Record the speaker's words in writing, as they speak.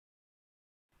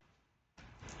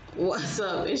What's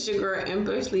up? It's your girl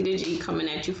Empress Leader G coming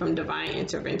at you from Divine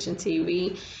Intervention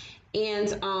TV.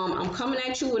 And I'm coming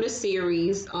at you with a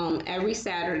series. Every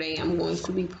Saturday, I'm going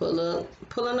to be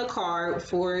pulling a card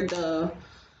for the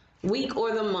week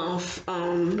or the month.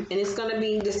 And it's going to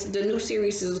be this. The new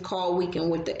series is called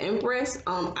Weekend with the Empress.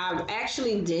 I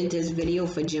actually did this video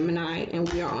for Gemini,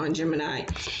 and we are on Gemini.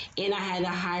 And I had a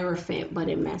Hierophant, but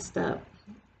it messed up.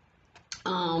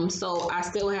 So I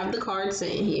still have the card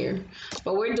sitting here,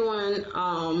 but we're doing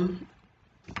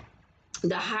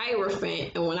the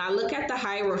Hierophant. And when I look at the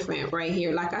Hierophant right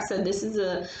here, like I said, this is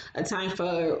a time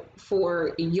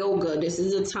for yoga. This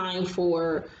is a time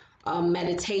for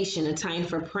meditation, a time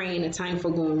for praying, a time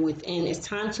for going within. It's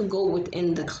time to go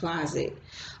within the closet.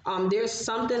 There's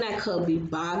something that could be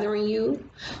bothering you,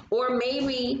 or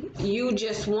maybe you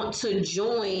just want to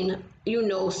join,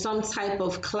 some type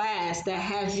of class that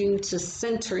has you to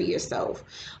center yourself.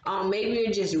 Maybe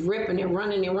you're just ripping and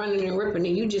running and running and ripping,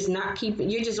 and you're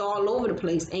just all over the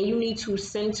place, and you need to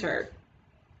center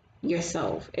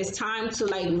yourself. It's time to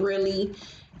really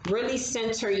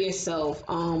center yourself.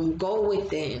 Go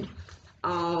within.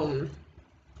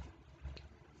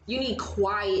 You need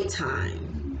quiet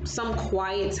time, some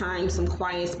quiet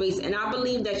space. And I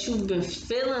believe that you've been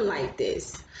feeling like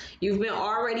this. You've been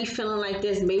already feeling like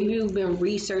this. Maybe you've been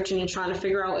researching and trying to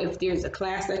figure out if there's a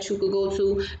class that you could go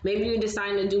to. Maybe you're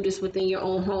deciding to do this within your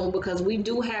own home, because we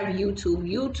do have YouTube.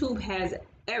 YouTube has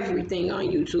everything on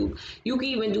YouTube. You can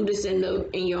even do this in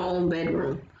your own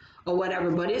bedroom or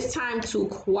whatever. But it's time to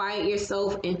quiet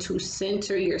yourself and to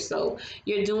center yourself.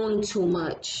 You're doing too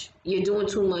much.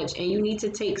 And you need to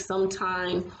take some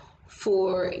time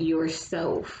for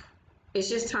yourself. It's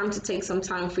just time to take some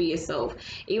time for yourself.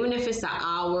 Even if it's an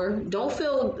hour, don't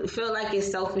feel like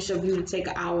it's selfish of you to take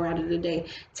an hour out of the day.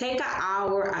 Take an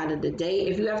hour out of the day.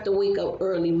 If you have to wake up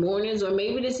early mornings, or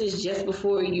maybe this is just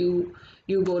before you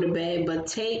go to bed, but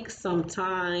take some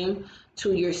time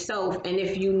to yourself. And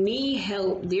if you need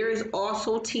help, there's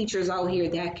also teachers out here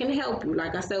that can help you.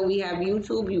 Like I said, we have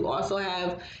YouTube. You also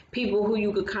have people who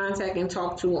you could contact and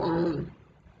talk to on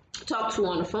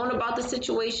the phone about the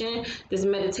situation. There's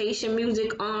meditation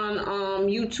music on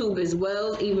YouTube as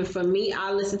well. Even for me,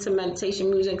 I listen to meditation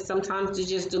music sometimes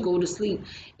just to go to sleep.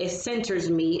 It centers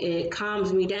me, it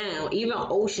calms me down, even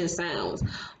ocean sounds.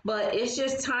 But it's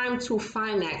just time to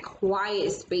find that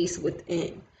quiet space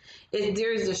within.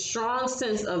 There's a strong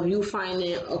sense of you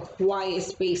finding a quiet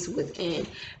space within.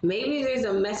 Maybe there's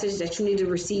a message that you need to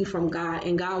receive from God,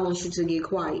 and God wants you to get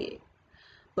quiet.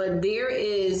 But there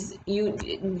is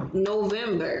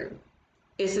November.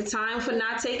 It's a time for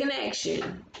not taking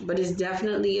action, but it's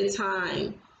definitely a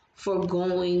time for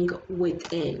going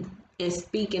within and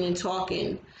speaking and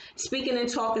talking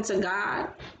to God.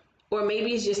 Or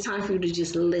maybe it's just time for you to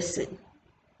just listen.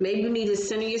 Maybe you need to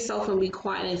center yourself and be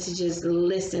quiet and to just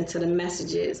listen to the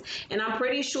messages. And I'm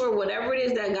pretty sure whatever it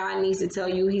is that God needs to tell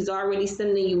you, He's already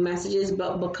sending you messages,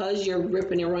 but because you're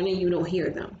ripping and running, you don't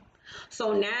hear them.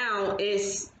 So now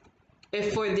if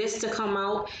for this to come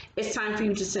out, it's time for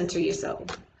you to center yourself.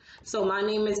 So my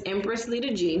name is Empress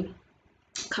Leader G,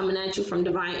 coming at you from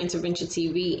Divine Intervention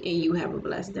TV, and you have a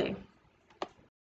blessed day.